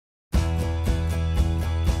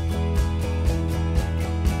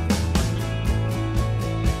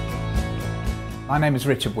My name is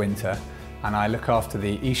Richard Winter and I look after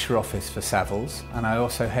the Esher office for Savills, and I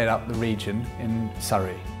also head up the region in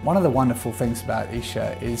Surrey. One of the wonderful things about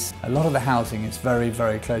Esher is a lot of the housing is very,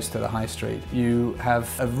 very close to the high street. You have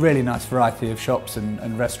a really nice variety of shops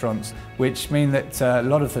and restaurants, which mean that a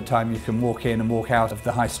lot of the time you can walk in and walk out of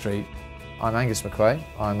the high street. I'm Angus McQuay.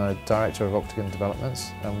 I'm a Director of Octagon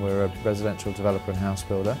Developments and we're a residential developer and house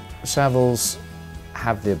builder. Savills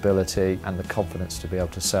have the ability and the confidence to be able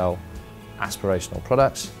to sell aspirational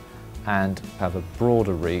products and have a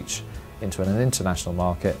broader reach into an international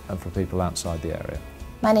market and for people outside the area.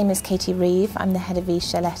 My name is Katie Reeve. I'm the Head of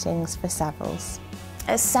Esher Lettings for Savills.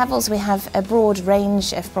 At Savills we have a broad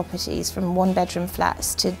range of properties, from one-bedroom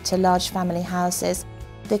flats to large family houses.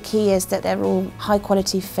 The key is that they're all high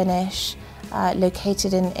quality finish,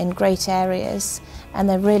 located in great areas, and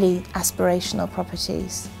they're really aspirational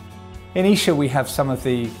properties. In Esher we have some of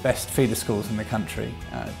the best feeder schools in the country.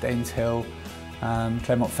 Daneshill,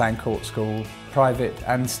 Claremont Fancourt School, private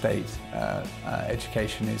and state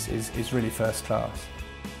education is really first class.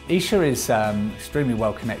 Esher is extremely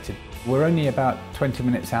well connected. We're only about 20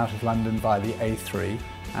 minutes out of London via the A3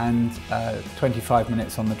 and 25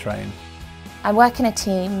 minutes on the train. I work in a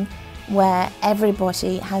team where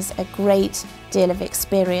everybody has a great deal of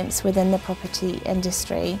experience within the property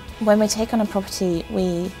industry. When we take on a property,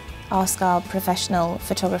 we ask our professional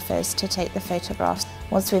photographers to take the photographs.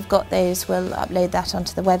 Once we've got those, we'll upload that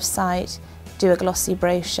onto the website, do a glossy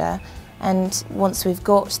brochure, and once we've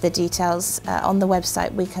got the details on the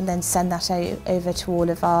website, we can then send that over to all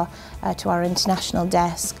of our international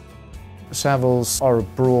desk. Savills are a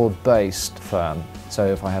broad-based firm, so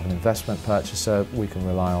if I have an investment purchaser, we can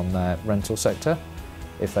rely on their rental sector.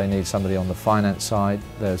 If they need somebody on the finance side,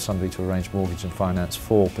 there's somebody to arrange mortgage and finance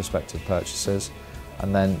for prospective purchasers.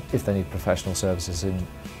 And then if they need professional services in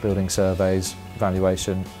building surveys,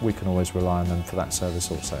 valuation, we can always rely on them for that service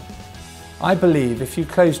also. I believe if you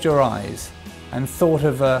closed your eyes and thought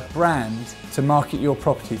of a brand to market your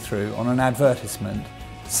property through on an advertisement,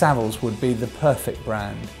 Savills would be the perfect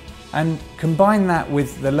brand. And combine that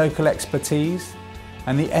with the local expertise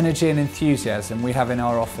and the energy and enthusiasm we have in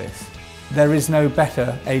our office, there is no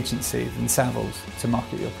better agency than Savills to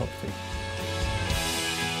market your property.